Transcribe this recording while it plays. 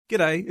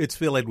G'day, it's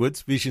Phil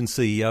Edwards, Vision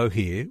CEO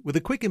here, with a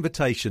quick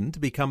invitation to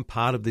become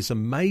part of this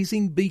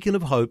amazing beacon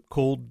of hope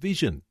called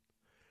Vision.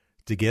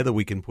 Together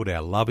we can put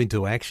our love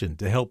into action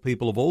to help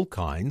people of all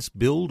kinds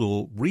build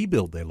or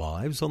rebuild their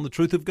lives on the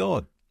truth of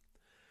God.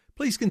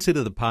 Please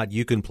consider the part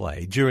you can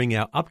play during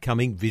our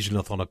upcoming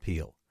Visionathon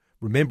appeal,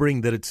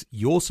 remembering that it's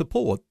your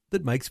support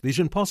that makes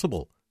Vision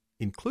possible,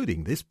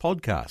 including this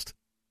podcast.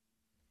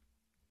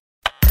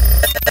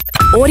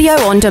 Audio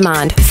on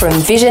demand from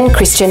Vision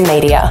Christian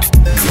Media.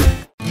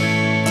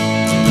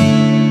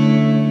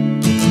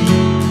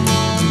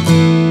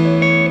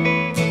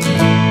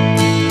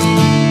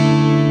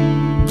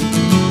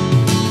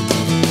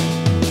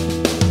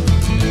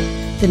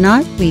 The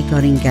night we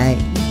got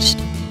engaged,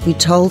 we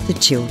told the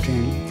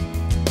children,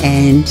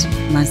 and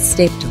my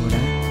stepdaughter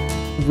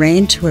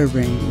ran to her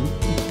room,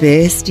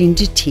 burst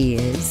into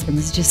tears, and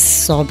was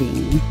just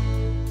sobbing.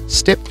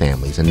 Step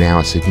families are now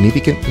a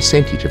significant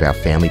percentage of our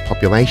family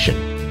population.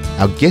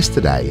 Our guest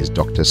today is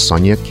Dr.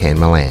 Sonia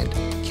Can-Milland,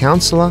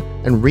 counsellor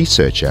and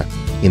researcher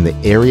in the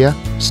area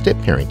of step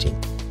parenting.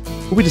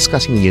 We'll be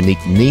discussing the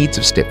unique needs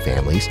of step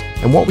families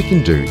and what we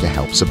can do to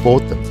help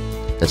support them.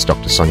 That's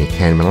Dr. Sonia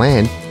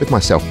Can-Milland with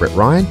myself, Brett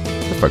Ryan,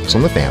 for Focus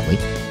on the Family,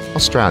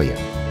 Australia.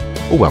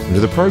 Well, welcome to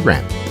the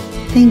program.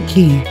 Thank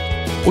you.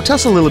 Well, tell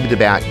us a little bit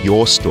about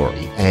your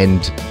story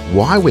and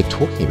why we're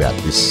talking about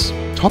this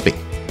topic,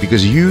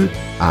 because you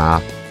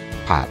are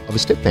part of a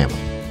step family.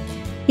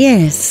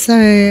 Yes,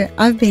 so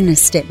I've been a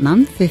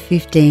stepmum for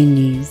 15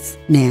 years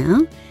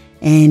now,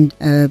 and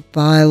a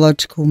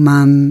biological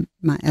mum.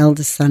 My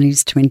eldest son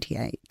is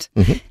 28.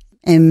 Mm-hmm.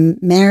 Am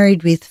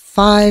married with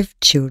 5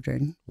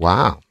 children.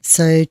 Wow.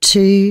 So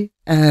 2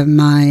 are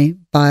my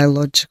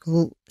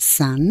biological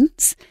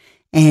sons,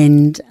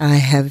 and I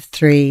have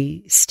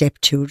 3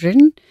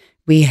 stepchildren.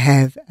 We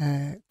have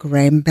a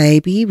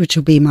grandbaby, which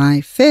will be my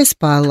first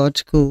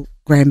biological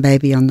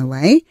grandbaby on the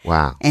way.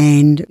 Wow.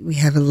 And we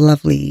have a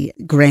lovely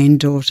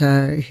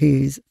granddaughter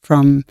who's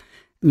from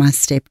my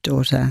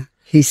stepdaughter,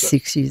 who's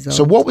 6 years old.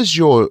 So what was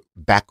your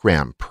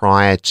background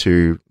prior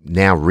to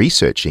now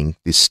researching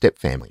this step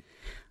family?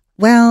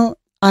 Well,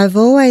 I've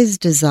always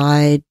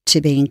desired to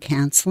be in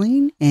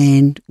counselling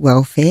and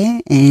welfare,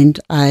 and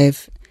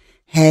I've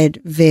had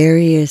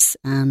various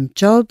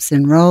jobs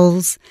and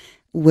roles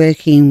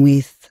working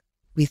with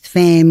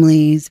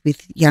families,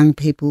 with young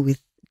people,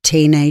 with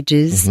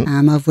teenagers.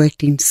 Mm-hmm. I've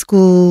worked in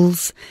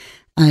schools.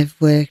 I've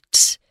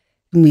worked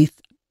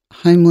with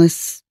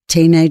homeless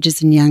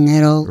teenagers and young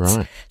adults.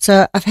 Right.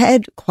 So I've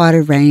had quite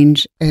a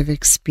range of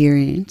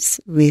experience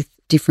with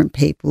different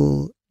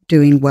people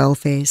doing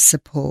welfare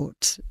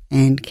support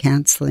and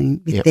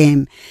counselling with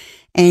them.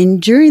 And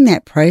during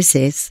that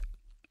process,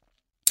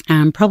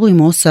 probably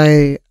more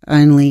so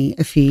only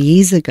a few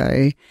years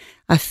ago,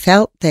 I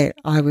felt that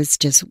I was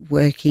just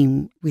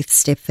working with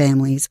step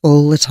families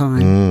all the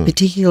time,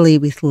 particularly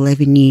with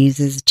 11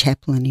 years as a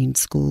chaplain in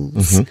schools.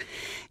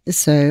 Mm-hmm.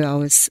 So I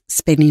was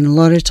spending a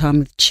lot of time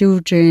with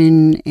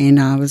children, and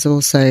I was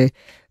also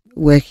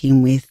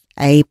working with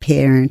a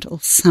parent or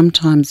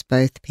sometimes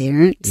both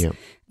parents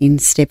in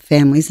step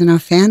families, and I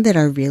found that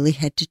I really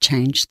had to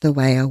change the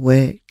way I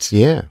worked.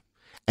 Yeah.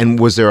 And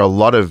was there a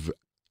lot of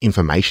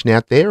information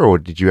out there, or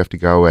did you have to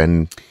go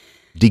and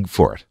dig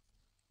for it?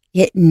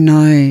 Yeah,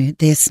 no,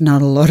 there's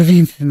not a lot of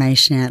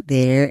information out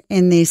there,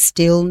 and there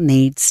still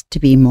needs to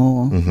be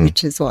more,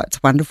 which is why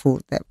it's wonderful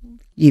that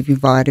you've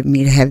invited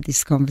me to have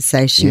this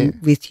conversation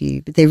with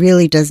you. But there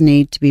really does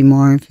need to be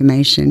more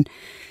information.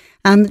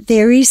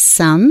 There is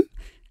some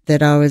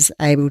that I was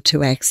able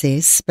to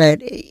access,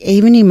 but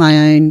even in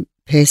my own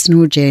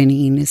personal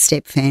journey in a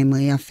step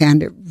family, I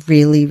found it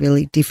really,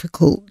 really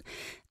difficult.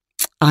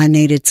 I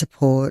needed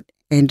support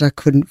and I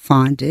couldn't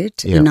find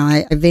it. Yep. And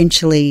I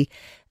eventually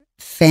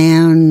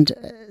found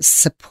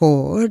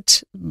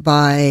support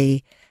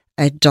by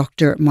a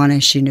doctor at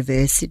Monash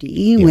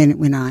University.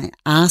 When I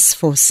asked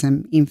for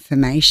some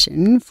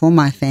information for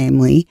my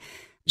family,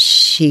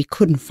 she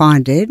couldn't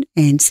find it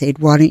and said,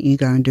 "Why don't you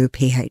go and do a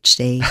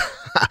PhD?"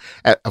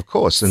 Of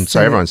course. And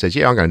so everyone says,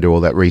 I'm going to do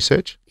all that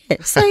research.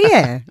 So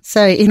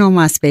in all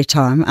my spare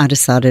time, I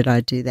decided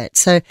I'd do that.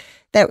 So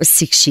that was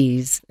 6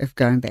 years of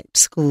going back to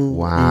school.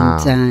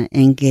 Wow.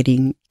 And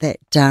getting that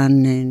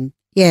done. And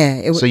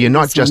so you're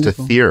not just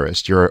wonderful. A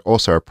theorist, you're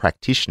also a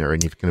practitioner,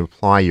 and you can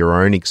apply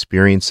your own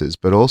experiences,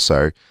 but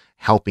also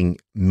helping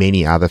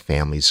many other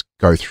families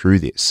go through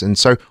this. And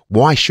so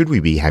why should we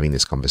be having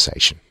this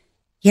conversation?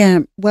 Yeah,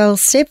 well,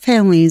 step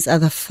families are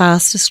the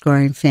fastest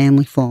growing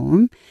family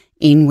form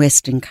in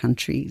Western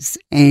countries,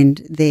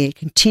 and they're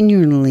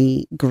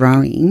continually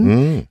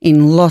growing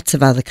in lots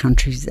of other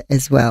countries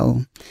as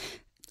well.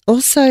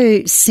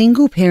 Also,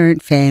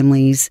 single-parent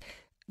families,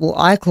 well,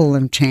 I call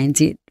them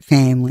transit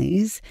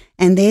families,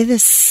 and they're the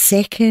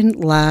second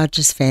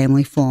largest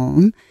family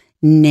form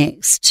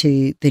next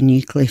to the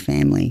nuclear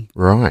family.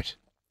 Right.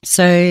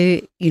 So,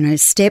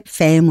 step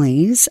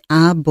families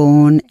are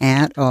born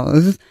out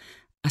of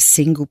a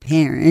single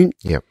parent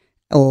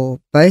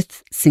or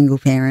both single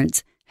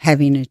parents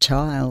having a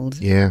child.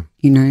 Yeah.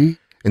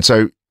 And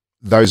so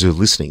those who are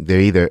listening, they're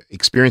either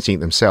experiencing it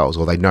themselves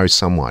or they know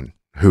someone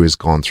who has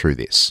gone through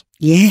this.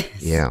 Yes.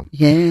 Yeah.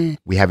 Yeah.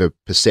 We have a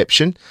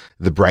perception.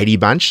 The Brady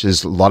Bunch,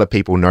 there's a lot of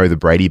people know the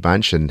Brady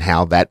Bunch and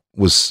how that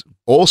was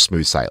all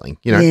smooth sailing.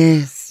 You know,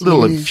 Yes.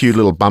 a few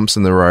little bumps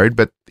in the road,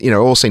 but, you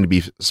know, all seem to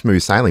be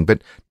smooth sailing.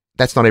 But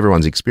that's not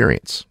everyone's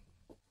experience.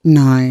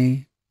 No,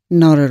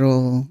 not at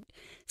all.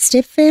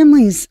 Step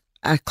families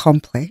are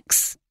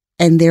complex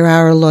and there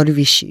are a lot of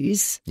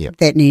issues Yep.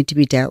 that need to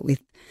be dealt with.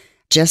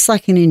 Just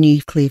like in a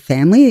nuclear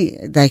family,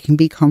 they can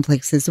be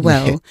complex as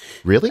well. Yeah.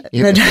 Really?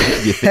 Yeah.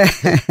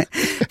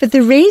 But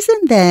the reason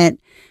that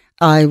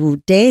I will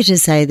dare to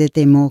say that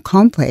they're more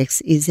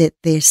complex is that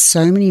there's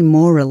so many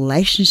more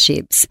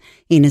relationships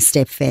in a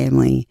step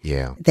family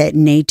Yeah. that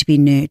need to be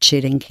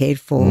nurtured and cared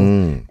for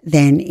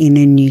than in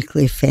a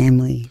nuclear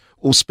family.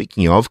 Well,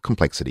 speaking of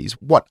complexities,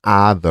 what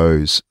are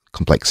those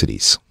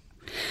complexities?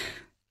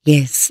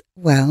 Yes,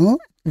 well,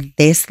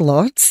 there's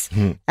lots.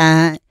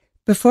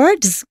 Before I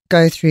just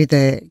go through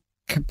the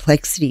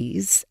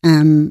complexities,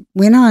 when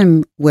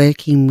I'm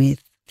working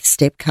with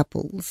step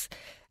couples,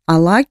 I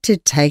like to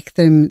take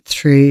them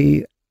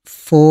through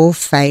 4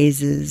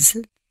 phases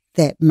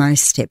that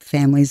most step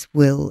families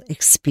will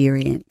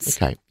experience.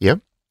 Okay. Yeah.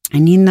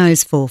 And in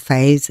those 4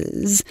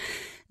 phases,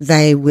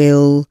 they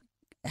will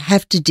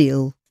have to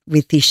deal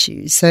with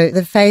issues. So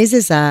the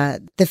phases are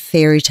the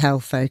fairy tale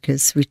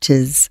focus, which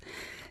is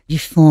you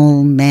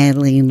fall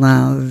madly in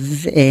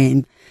love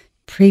and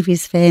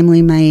previous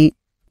family may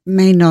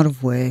not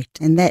have worked,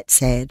 and that's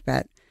sad,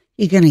 but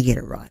you're going to get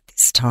it right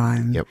this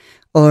time. Yep.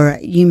 Or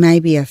you may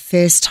be a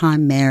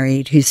first-time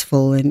married who's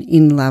fallen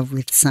in love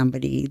with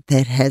somebody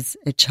that has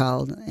a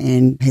child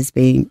and has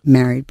been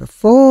married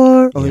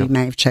before, or Yep. you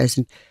may have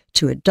chosen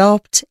to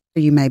adopt,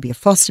 or you may be a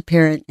foster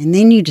parent, and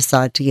then you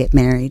decide to get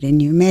married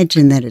and you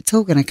imagine that it's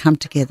all going to come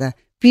together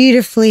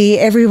beautifully.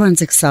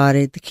 Everyone's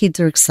excited. The kids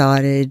are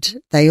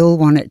excited. They all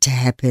want it to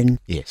happen.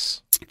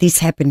 Yes. This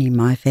happened in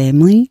my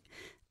family.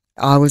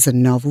 I was a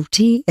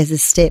novelty as a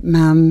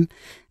stepmom.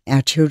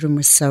 Our children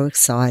were so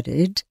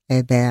excited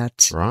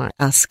about Right.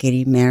 us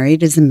getting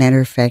married. As a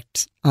matter of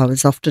fact, I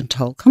was often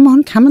told, come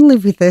and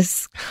live with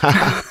us.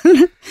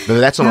 But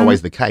that's not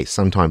always the case.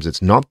 Sometimes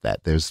it's not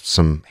that. There's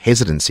some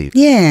hesitancy.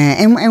 Yeah,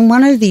 and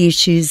one of the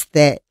issues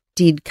that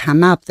did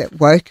come up that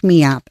woke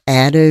me up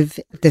out of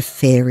the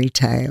fairy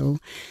tale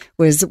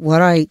was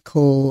what I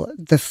call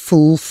the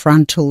full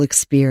frontal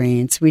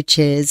experience, which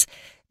is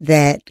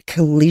that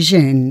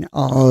collision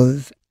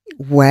of,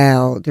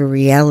 wow, the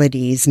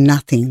reality is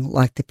nothing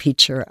like the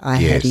picture I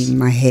had Yes. in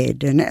my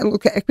head. And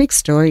look, a quick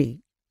story.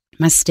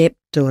 My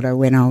stepdaughter,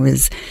 when I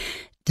was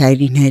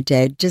dating her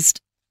dad,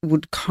 just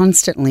would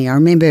constantly, I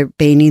remember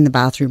being in the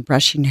bathroom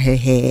brushing her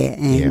hair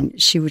and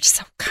she would just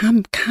say,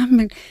 come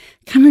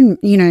and,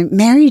 you know,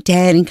 marry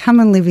Dad and come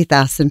and live with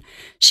us. And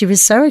she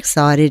was so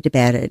excited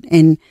about it.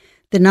 And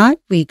the night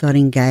we got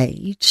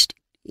engaged,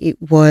 it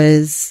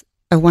was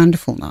a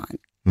wonderful night.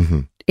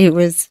 Mm-hmm. It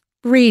was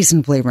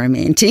reasonably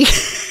romantic.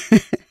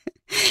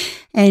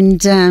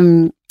 And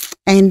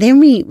then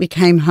we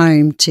came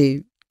home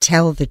to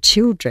tell the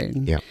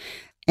children. Yeah.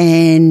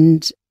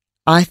 And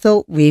I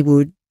thought we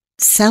would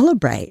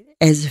celebrate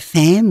as a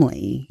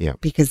family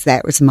because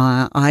that was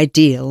my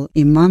ideal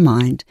in my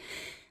mind.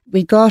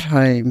 We got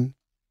home,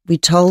 we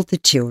told the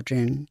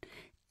children,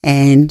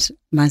 and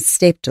my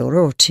stepdaughter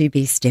or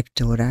to-be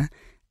stepdaughter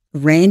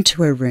ran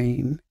to her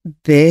room,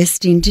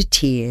 burst into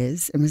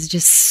tears and was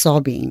just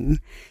sobbing.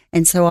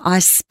 And so I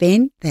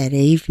spent that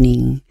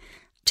evening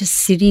just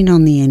sitting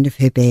on the end of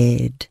her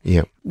bed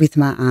with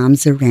my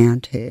arms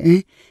around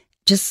her,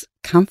 just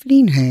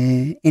comforting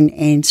her and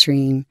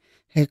answering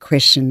her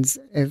questions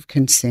of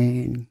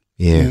concern.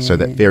 Yeah. So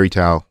that fairy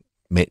tale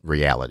met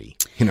reality.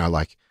 You know,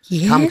 like,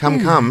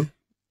 come.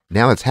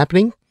 Now it's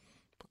happening,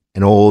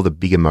 and all the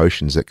big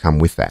emotions that come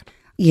with that.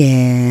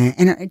 Yeah.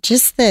 And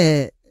just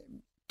the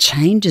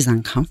change is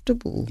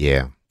uncomfortable.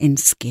 Yeah. And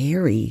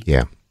scary.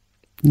 Yeah.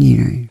 You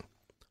know.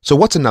 So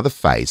what's another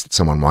phase that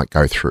someone might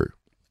go through?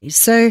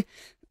 So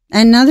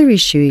another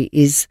issue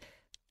is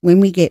when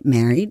we get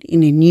married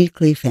in a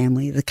nuclear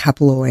family, the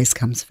couple always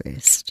comes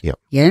first. Yep.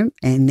 Yeah.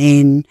 And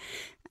then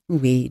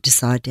we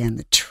decide down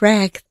the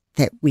track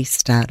that we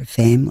start a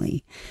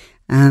family.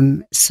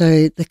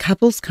 So the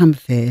couples come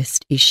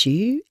first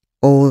issue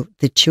or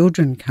the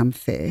children come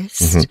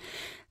first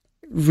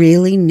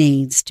really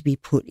needs to be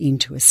put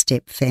into a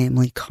step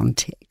family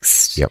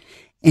context. Yep.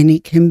 And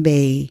it can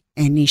be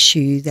an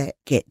issue that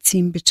gets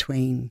in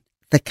between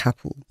the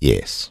couple.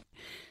 Yes.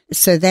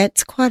 So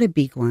that's quite a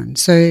big one.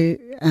 So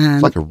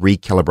It's like a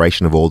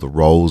recalibration of all the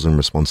roles and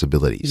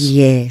responsibilities.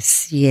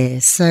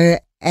 yes. So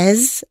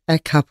as a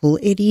couple,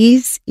 it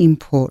is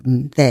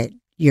important that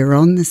you're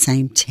on the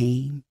same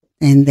team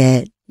and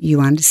that you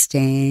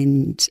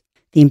understand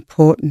the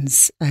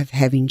importance of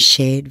having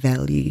shared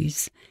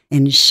values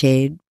and a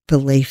shared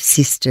belief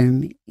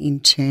system in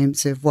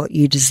terms of what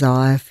you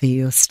desire for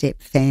your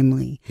step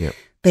family. Yep.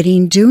 But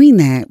in doing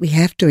that, we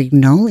have to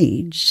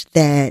acknowledge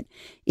that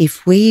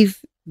if we've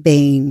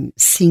been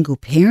single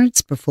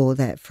parents before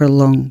that for a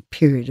long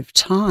period of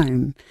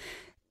time,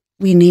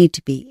 we need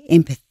to be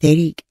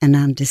empathetic and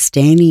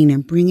understanding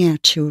and bring our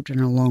children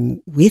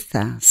along with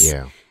us.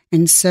 Yeah.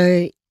 And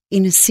so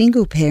in a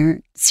single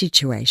parent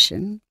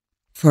situation,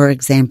 for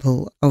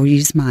example, I'll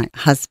use my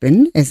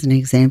husband as an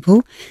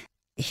example.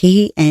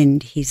 He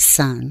and his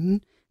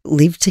son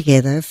lived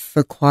together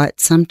for quite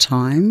some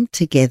time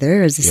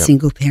together as a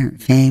single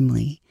parent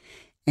family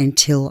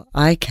until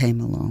I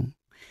came along.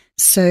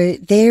 So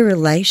their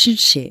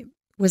relationship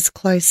was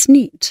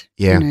close-knit.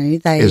 Yeah. You know,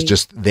 it was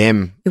just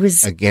them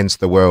against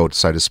the world,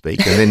 so to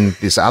speak. And then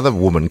this other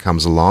woman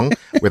comes along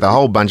with a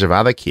whole bunch of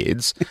other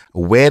kids.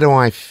 Where do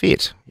I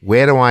fit?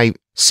 Where do I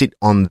sit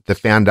on the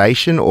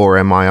foundation, or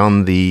am I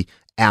on the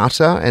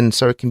outer? And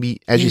so it can be,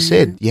 as you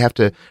said, you have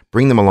to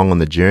bring them along on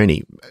the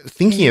journey.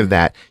 Thinking of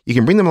that, you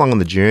can bring them along on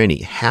the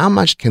journey. How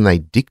much can they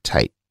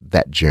dictate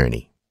that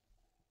journey?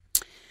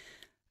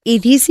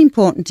 It is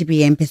important to be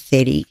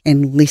empathetic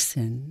and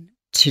listen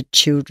to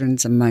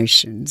children's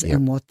emotions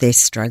and what they're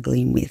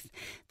struggling with.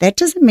 That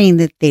doesn't mean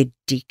that they're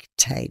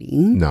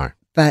dictating. No.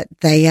 But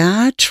they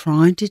are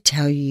trying to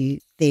tell you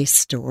their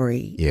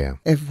story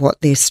of what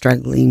they're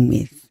struggling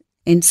with.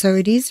 And so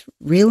it is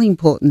really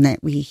important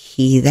that we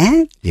hear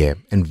that. Yeah,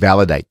 and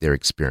validate their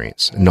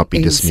experience and not be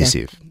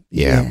dismissive.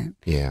 Yeah.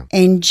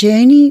 And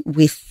journey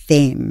with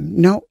them,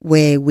 not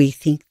where we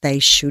think they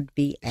should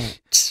be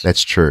at.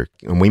 That's true.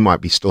 And we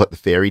might be still at the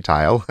fairy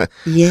tale.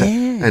 Yeah.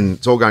 And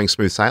it's all going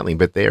smooth sailing,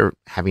 but they're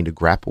having to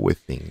grapple with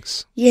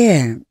things.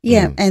 Yeah.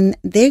 And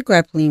they're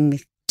grappling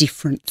with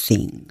different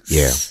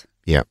things.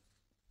 Yeah.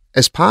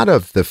 As part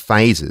of the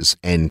phases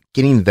and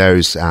getting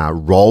those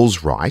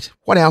roles right,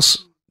 what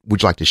else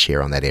would you like to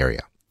share on that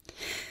area?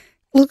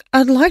 Look,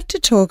 I'd like to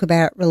talk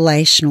about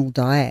relational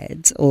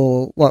dyads,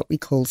 or what we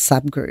call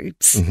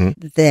subgroups,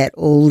 that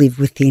all live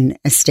within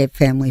a step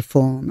family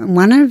form. And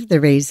one of the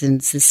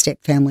reasons the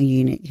step family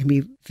unit can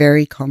be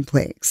very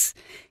complex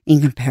in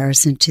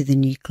comparison to the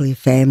nuclear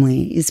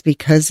family is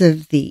because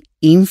of the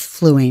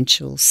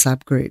influential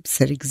subgroups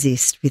that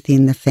exist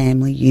within the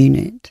family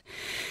unit.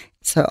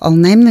 So I'll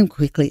name them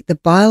quickly. The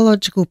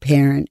biological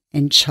parent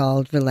and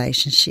child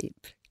relationship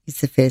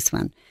is the first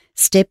one.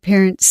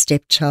 Step-parent,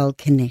 step-child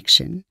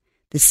connection.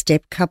 The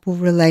step-couple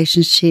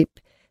relationship.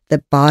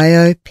 The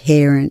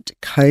bio-parent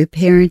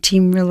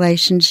co-parenting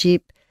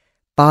relationship.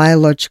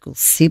 Biological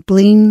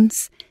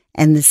siblings.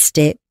 And the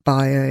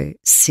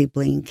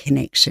step-bio-sibling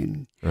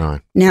connection.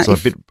 Right. Now, so a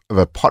bit of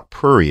a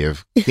potpourri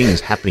of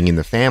things happening in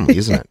the family,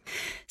 isn't it?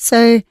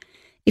 So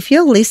if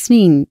you're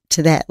listening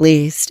to that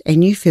list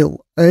and you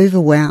feel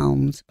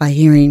overwhelmed by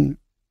hearing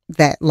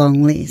that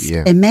long list,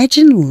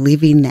 imagine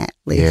living that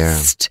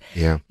list.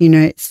 Yeah. You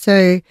know,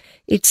 so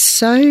it's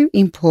so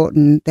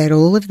important that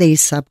all of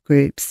these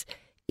subgroups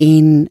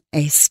in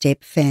a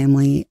step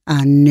family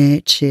are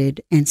nurtured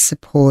and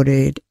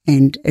supported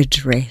and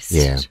addressed.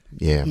 Yeah.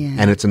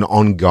 And it's an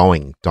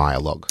ongoing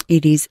dialogue.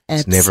 It is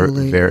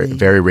absolutely. It's never,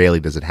 very rarely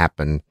does it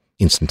happen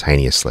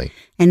instantaneously.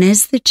 And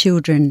as the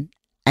children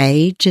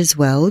age as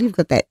well, you've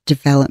got that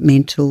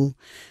developmental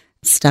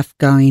stuff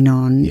going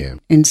on. Yeah.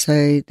 And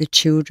so the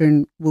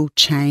children will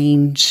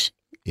change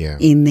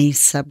in these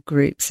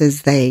subgroups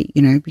as they,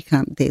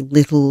 become, they're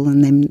little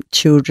and then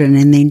children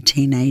and then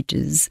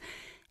teenagers.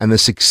 And the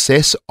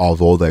success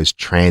of all those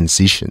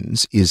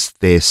transitions is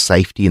their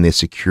safety and their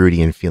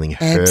security and feeling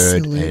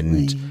heard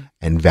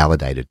and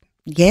validated.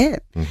 Yeah,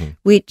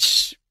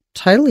 which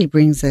totally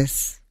brings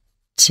us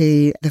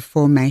to the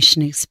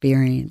formation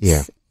experience.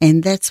 Yeah.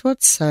 And that's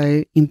what's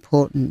so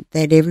important,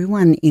 that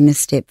everyone in a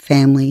step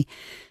family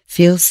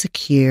feels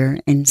secure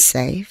and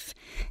safe,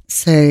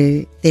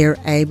 so they're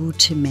able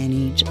to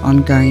manage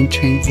ongoing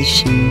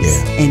transitions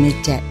and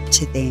adapt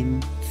to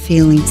them,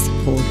 feeling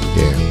supported.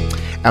 Yeah.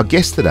 Our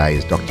guest today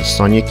is Dr.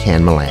 Sonia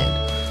Can-Milland.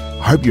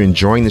 I hope you're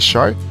enjoying the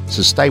show,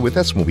 so stay with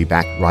us and we'll be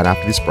back right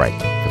after this break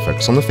for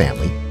Focus on the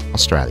Family,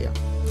 Australia.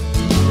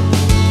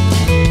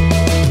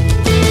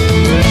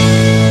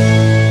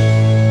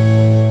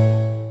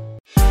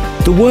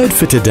 The Word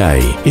for Today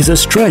is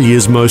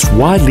Australia's most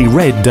widely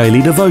read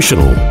daily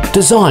devotional,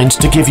 designed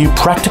to give you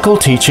practical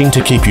teaching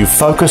to keep you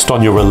focused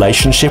on your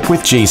relationship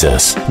with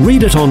Jesus.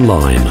 Read it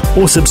online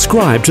or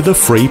subscribe to the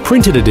free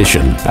printed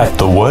edition at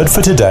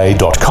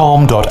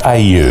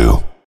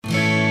thewordfortoday.com.au.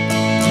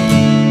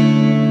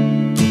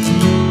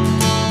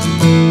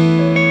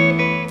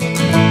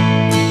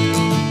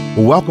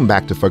 Well, welcome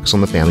back to Focus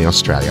on the Family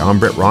Australia. I'm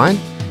Brett Ryan,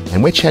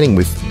 and we're chatting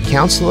with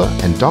counsellor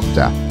and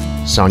doctor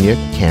Sonia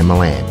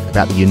Can-Milland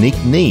about the unique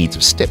needs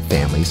of step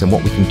families and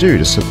what we can do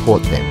to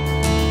support them.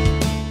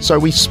 So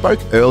we spoke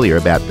earlier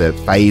about the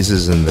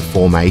phases and the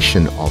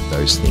formation of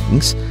those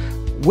things.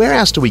 Where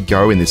else do we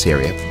go in this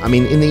area? I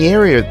mean, in the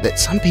area that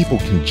some people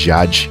can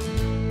judge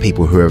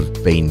people who have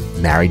been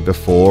married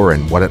before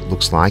and what it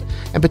looks like,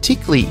 and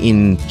particularly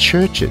in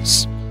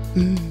churches.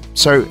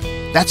 So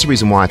that's the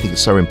reason why I think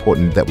it's so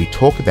important that we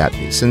talk about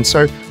this. And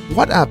so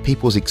what are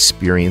people's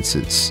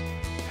experiences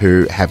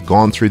who have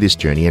gone through this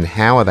journey, and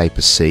how are they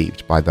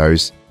perceived by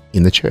those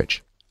in the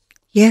church?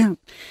 Yeah.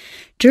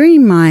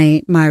 During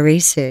my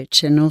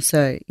research and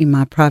also in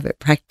my private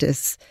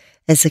practice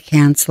as a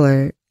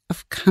counsellor,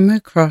 I've come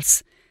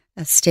across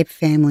step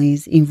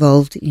families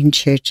involved in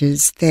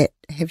churches that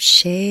have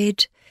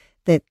shared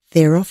that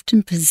they're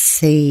often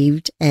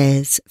perceived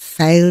as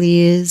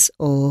failures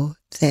or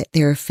that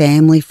they're a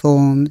family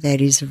form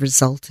that is a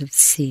result of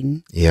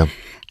sin. Yeah.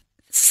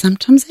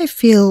 Sometimes they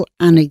feel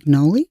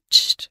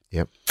unacknowledged.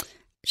 Yep.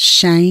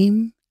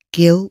 Shame,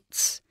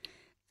 guilt.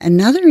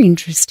 Another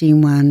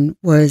interesting one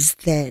was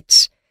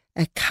that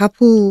a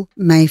couple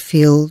may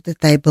feel that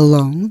they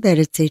belong, that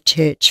it's their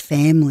church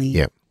family.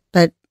 Yep.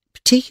 But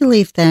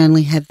particularly if they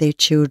only have their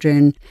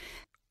children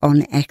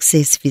on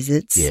access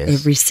visits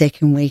every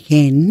second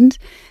weekend,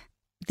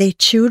 their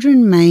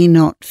children may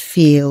not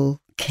feel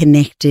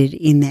connected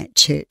in that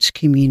church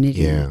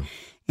community. Yeah.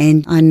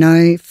 And I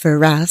know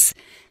for us,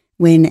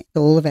 when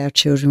all of our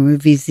children were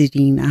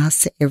visiting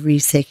us every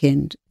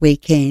second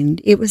weekend,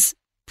 it was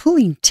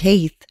pulling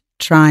teeth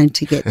trying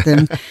to get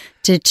them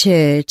to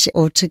church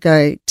or to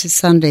go to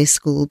Sunday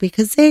school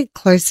because they're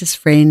closest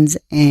friends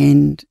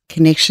and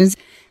connections.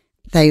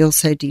 They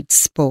also did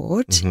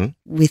sport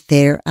with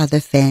their other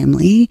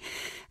family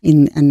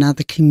in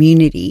another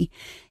community.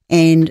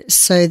 And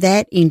so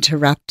that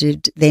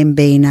interrupted them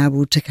being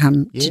able to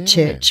come to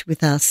church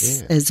with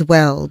us as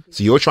well.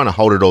 So you're trying to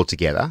hold it all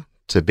together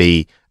to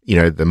be, you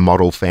know, the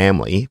model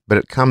family, but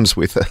it comes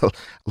with a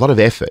lot of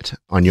effort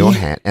on your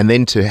hand. And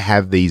then to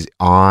have these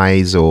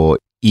eyes or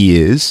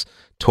ears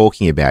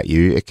talking about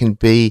you, it can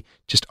be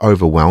just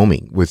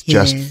overwhelming with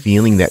just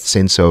feeling that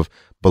sense of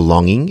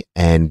belonging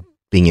and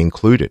being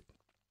included.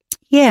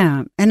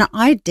 Yeah, and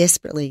I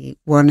desperately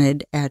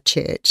wanted our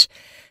church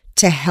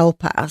to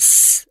help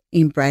us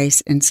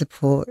embrace and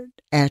support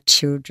our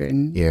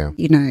children. Yeah.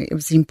 You know, it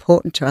was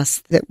important to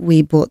us that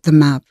we brought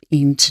them up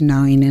into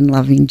knowing and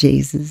loving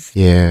Jesus.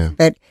 Yeah.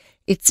 But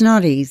it's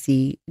not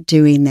easy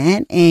doing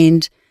that,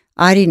 and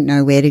I didn't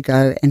know where to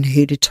go and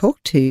who to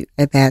talk to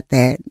about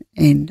that.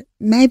 And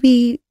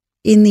maybe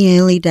in the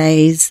early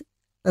days,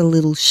 a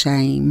little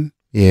shame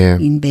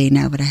in being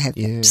able to have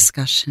that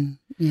discussion.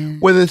 Yeah.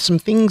 Well, there's some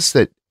things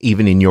that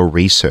even in your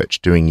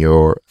research, doing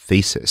your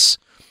thesis,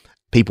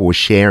 people were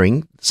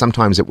sharing.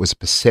 Sometimes it was a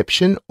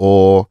perception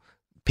or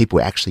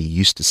people actually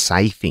used to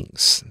say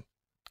things.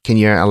 Can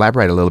you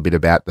elaborate a little bit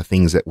about the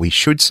things that we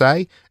should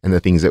say and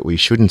the things that we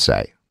shouldn't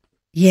say?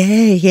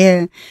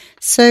 Yeah.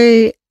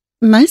 So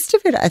most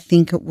of it, I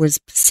think it was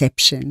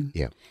perception.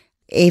 Yeah.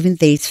 Even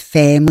these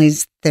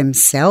families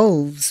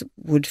themselves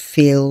would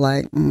feel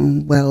like,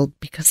 well,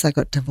 because I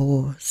got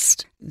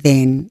divorced,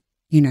 then,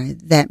 you know,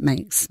 that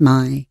makes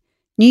my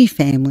new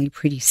family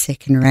pretty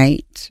second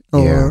rate,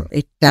 or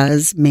it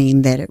does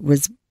mean that it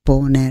was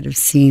born out of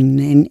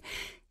sin.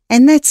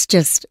 And that's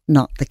just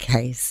not the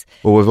case.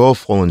 Well, we've all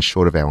fallen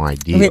short of our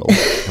ideal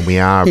and we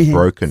are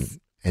broken.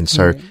 And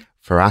so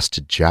for us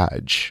to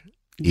judge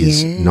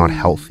is not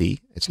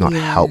healthy, it's not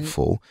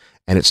helpful,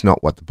 and it's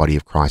not what the body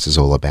of Christ is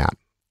all about.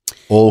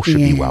 All should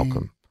be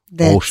welcome.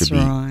 All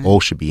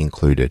should be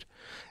included.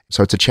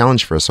 So it's a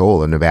challenge for us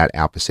all and about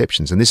our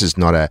perceptions. And this is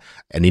not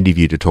an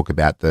interview to talk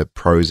about the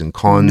pros and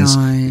cons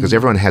because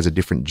everyone has a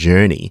different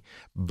journey.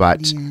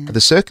 But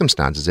the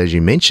circumstances, as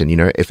you mentioned, you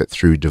know, if it's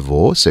through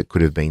divorce, it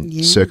could have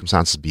been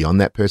circumstances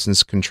beyond that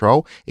person's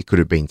control. It could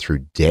have been through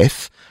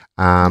death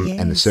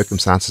and the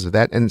circumstances of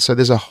that. And so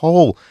there's a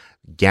whole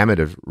gamut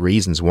of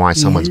reasons why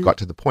someone's got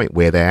to the point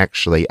where they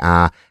actually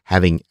are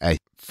having a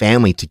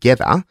family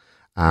together.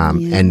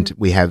 And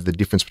we have the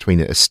difference between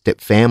a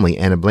step family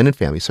and a blended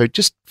family. So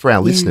just for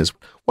our listeners,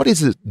 what is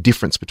the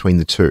difference between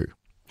the two?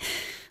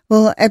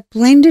 Well, a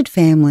blended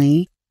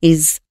family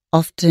is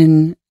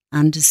often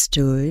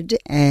understood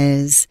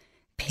as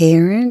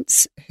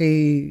parents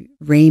who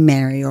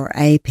remarry or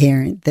a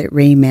parent that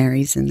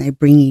remarries and they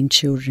bring in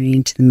children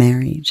into the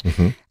marriage.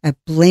 A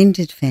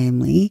blended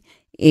family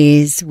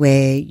is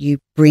where you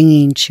bring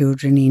in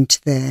children into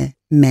the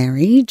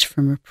marriage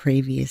from a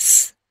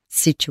previous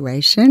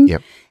situation.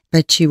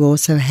 But you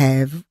also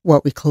have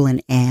what we call an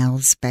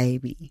ours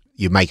baby.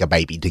 You make a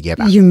baby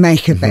together. You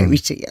make a baby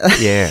together.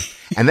 Yeah.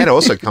 And that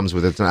also comes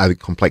with its other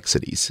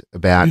complexities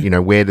about, you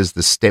know, where does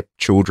the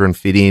stepchildren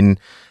fit in?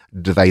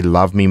 Do they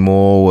love me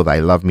more or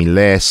they love me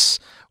less?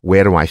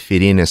 Where do I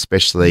fit in?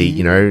 Especially,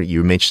 you know,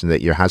 you mentioned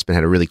that your husband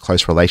had a really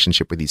close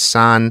relationship with his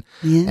son.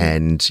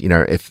 And, you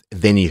know, if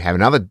then you have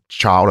another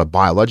child, a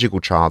biological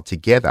child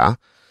together,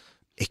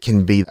 it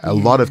can be a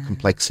lot of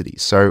complexity.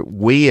 So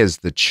we as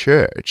the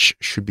church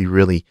should be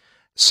really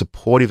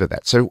supportive of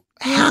that. So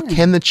how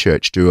can the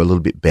church do a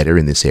little bit better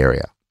in this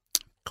area?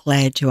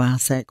 Glad you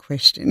asked that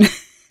question.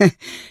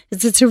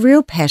 It's a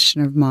real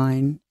passion of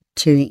mine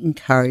to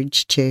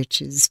encourage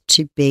churches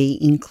to be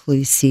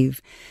inclusive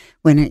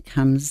when it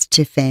comes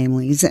to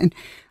families. And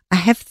I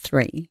have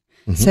three.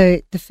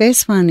 So the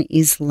first one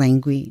is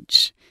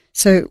language.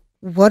 So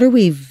what are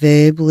we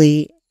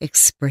verbally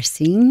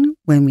expressing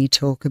when we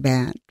talk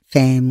about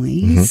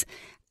families?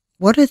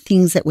 What are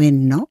things that we're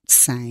not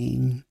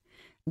saying?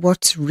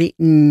 What's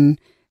written?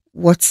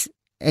 What's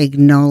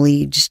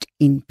acknowledged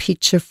in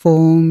picture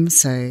form.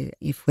 So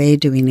if we're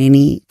doing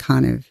any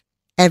kind of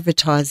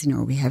advertising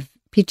or we have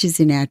pictures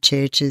in our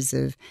churches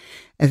of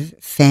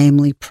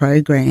family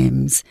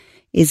programs,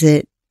 is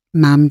it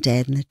mum,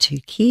 dad and the 2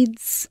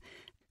 kids?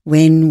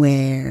 When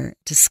we're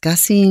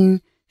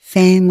discussing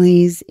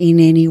families in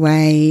any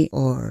way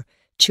or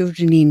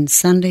children in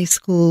Sunday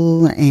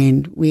school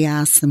and we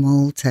ask them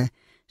all to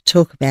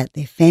talk about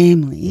their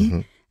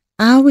family,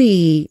 are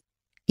we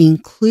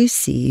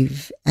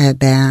inclusive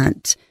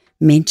about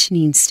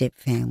mentioning step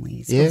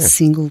families or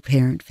single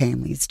parent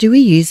families? Do we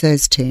use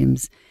those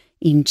terms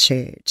in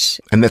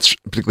church? And that's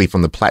particularly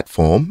from the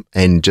platform,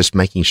 and just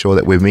making sure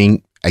that we're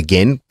being,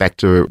 again, back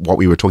to what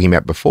we were talking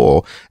about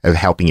before of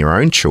helping your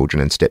own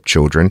children and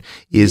stepchildren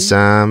is,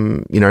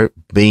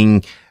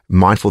 being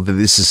mindful that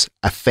this is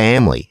a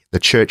family, the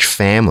church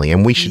family,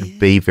 and we should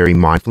be very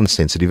mindful and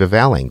sensitive of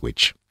our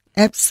language.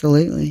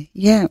 Absolutely,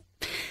 yeah.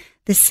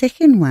 The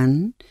second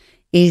one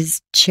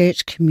is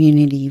church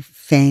community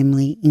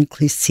family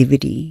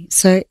inclusivity.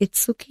 So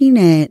it's looking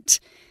at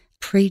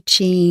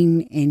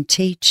preaching and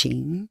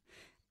teaching.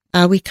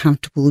 Are we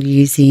comfortable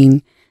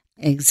using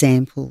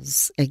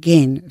examples,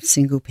 again, of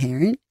single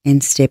parent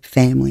and step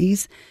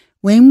families?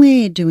 When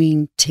we're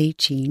doing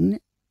teaching,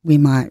 we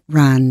might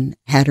run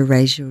How to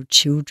Raise Your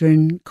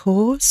Children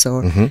course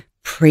or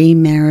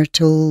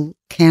premarital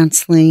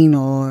counselling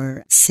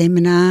or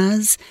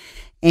seminars.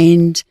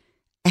 And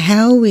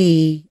how are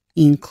we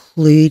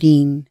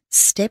including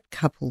step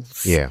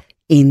couples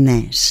in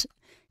that?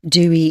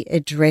 Do we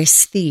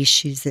address the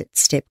issues that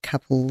step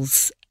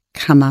couples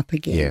come up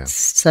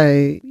against?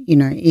 So,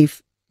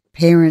 if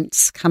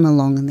parents come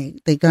along and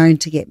they're going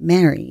to get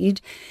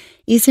married,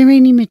 is there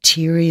any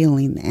material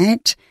in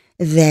that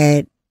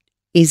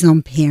is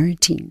on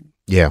parenting?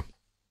 Yeah.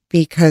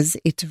 Because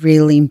it's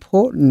really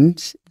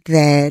important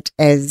that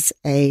as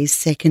a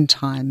second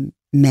time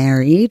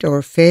married or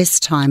a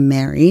first time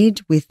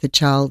married with the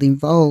child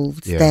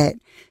involved, that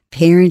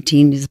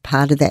parenting is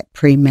part of that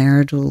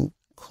premarital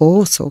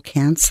course or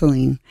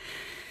counselling.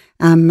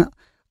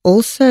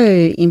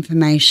 Also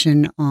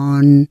information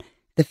on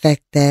the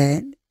fact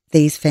that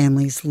these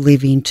families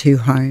live in 2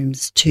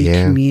 homes, 2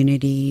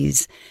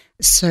 communities.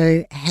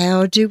 So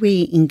how do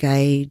we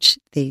engage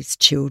these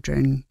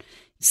children?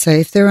 So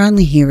if they're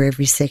only here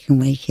every second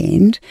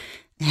weekend,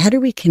 how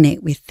do we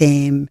connect with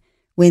them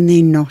when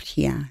they're not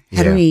here?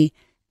 How do we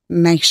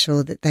make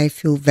sure that they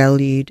feel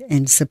valued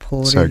and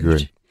supported? So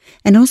good.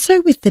 And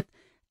also with the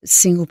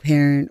single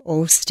parent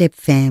or step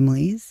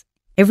families,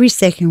 every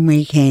second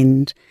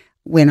weekend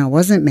when I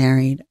wasn't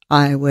married,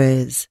 I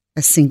was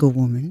a single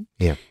woman.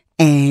 Yeah.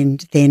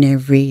 And then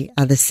every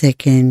other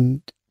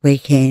second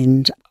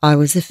weekend, I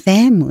was a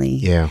family.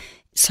 Yeah.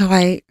 So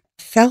I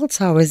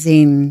felt I was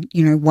in,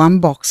 one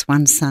box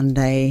one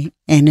Sunday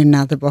and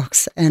another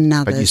box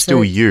another. But you're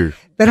still you.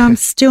 But I'm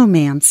still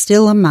me. I'm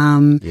still a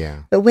mum.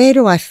 Yeah. But where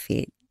do I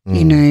fit?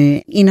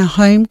 In a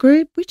home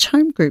group? Which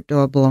home group do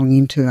I belong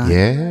into?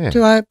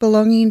 Do I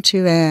belong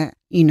into an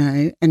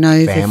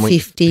over family.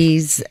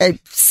 50s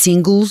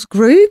singles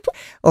group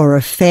or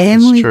a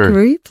family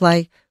group?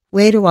 Like,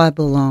 where do I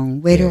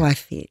belong? Where do I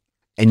fit?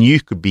 And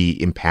you could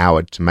be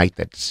empowered to make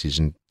that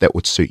decision that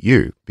would suit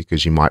you,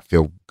 because you might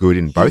feel good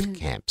in both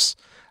camps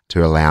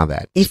to allow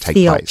that to take place. If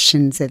the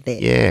options are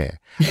there.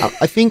 Yeah.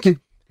 I think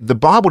the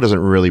Bible doesn't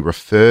really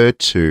refer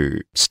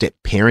to step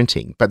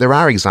parenting, but there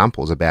are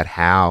examples about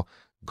how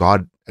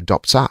God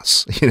adopts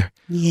us.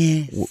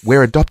 Yes.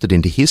 We're adopted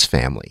into his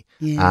family.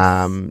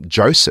 Yes.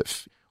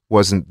 Joseph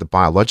wasn't the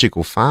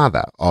biological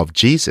father of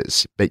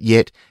Jesus, but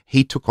yet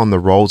he took on the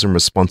roles and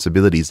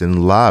responsibilities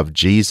and loved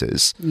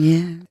Jesus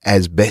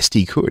as best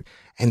he could.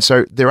 And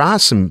so there are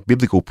some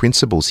biblical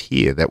principles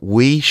here that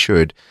we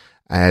should,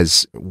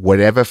 as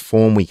whatever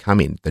form we come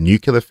in, the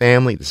nuclear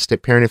family, the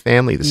step-parent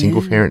family, the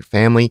single-parent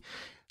family,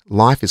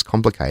 life is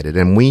complicated,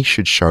 and we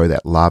should show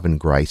that love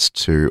and grace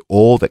to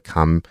all that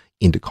come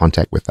into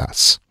contact with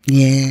us.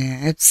 Yeah,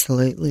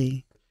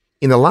 absolutely.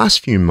 In the last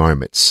few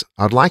moments,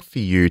 I'd like for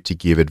you to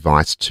give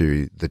advice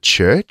to the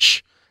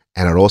church,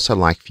 and I'd also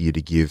like for you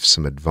to give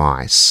some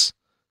advice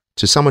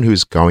to someone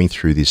who's going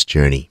through this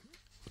journey.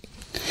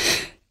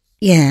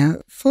 Yeah,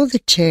 for the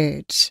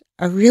church,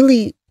 I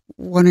really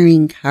want to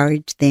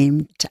encourage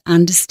them to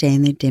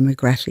understand their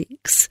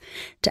demographics,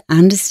 to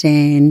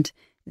understand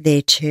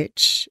their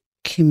church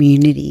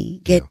community,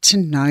 get to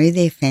know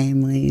their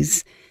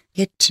families,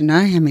 get to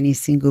know how many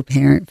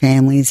single-parent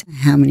families,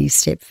 how many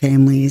step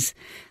families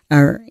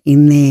are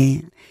in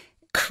there.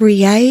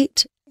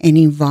 Create an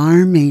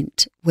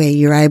environment where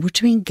you're able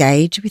to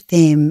engage with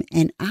them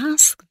and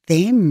ask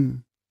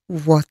them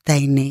what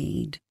they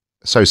need.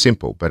 So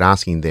simple, but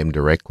asking them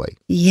directly.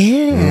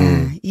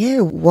 Yeah,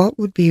 what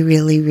would be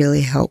really,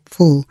 really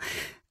helpful.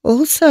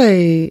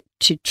 Also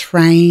to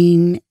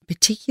train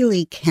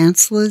particularly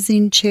counsellors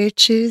in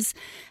churches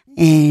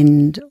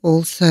and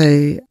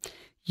also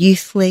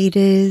youth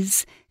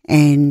leaders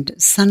and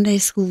Sunday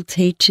school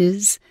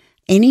teachers,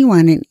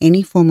 anyone in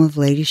any form of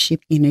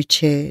leadership in a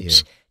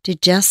church, to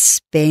just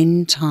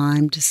spend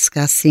time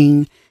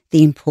discussing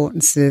the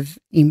importance of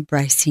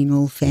embracing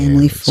all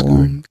family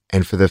forms.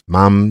 And for the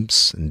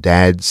mums and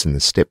dads and the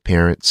step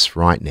parents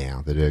right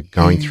now that are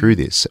going through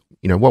this,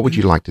 what would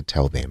you like to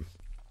tell them?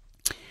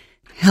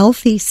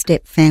 Healthy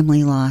step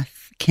family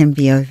life can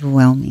be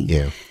overwhelming.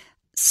 Yeah.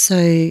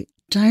 So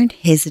don't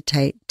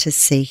hesitate to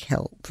seek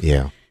help.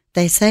 Yeah.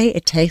 They say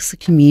it takes a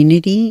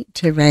community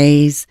to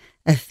raise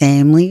a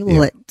family.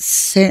 Well, it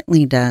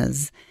certainly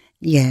does.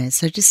 Yeah,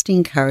 so just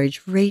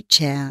encourage,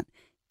 reach out,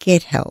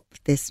 get help.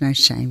 There's no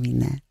shame in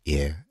that.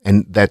 Yeah,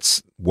 and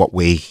that's what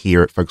we're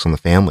here at Focus on the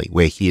Family.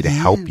 We're here to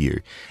help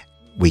you.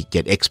 We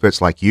get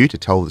experts like you to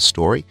tell the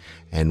story,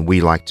 and we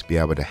like to be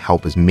able to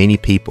help as many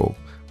people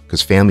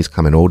because families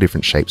come in all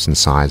different shapes and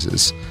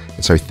sizes.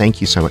 And so thank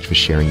you so much for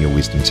sharing your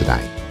wisdom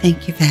today.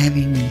 Thank you for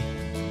having me.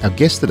 Our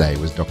guest today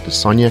was Dr.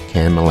 Sonia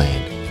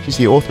Can-Milland. She's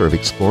the author of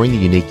Exploring the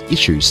Unique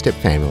Issues Step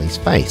Families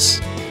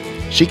Face.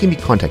 She can be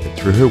contacted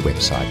through her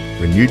website,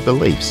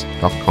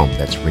 renewedbeliefs.com.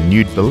 That's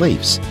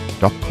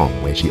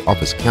renewedbeliefs.com, where she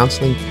offers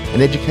counselling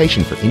and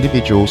education for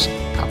individuals,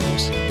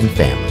 couples and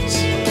families.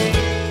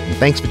 And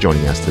thanks for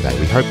joining us today.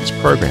 We hope this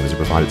program has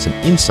provided some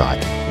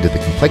insight into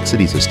the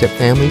complexities of step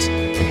families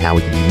and how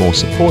we can be more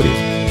supportive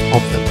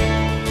of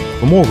them.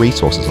 For more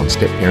resources on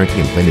step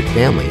parenting and blended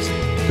families,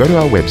 go to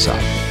our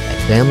website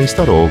at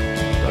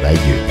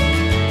families.org.au.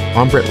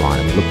 I'm Brett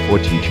Ryan, and we look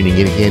forward to you tuning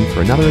in again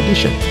for another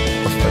edition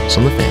of Focus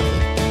on the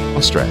Family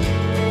Australia.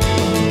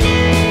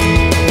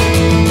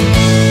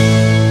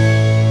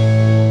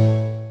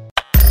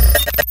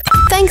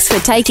 Thanks for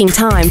taking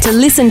time to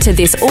listen to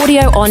this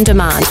audio on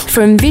demand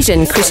from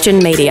Vision Christian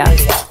Media.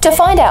 To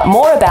find out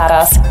more about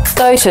us,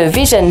 go to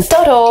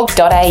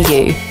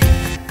vision.org.au.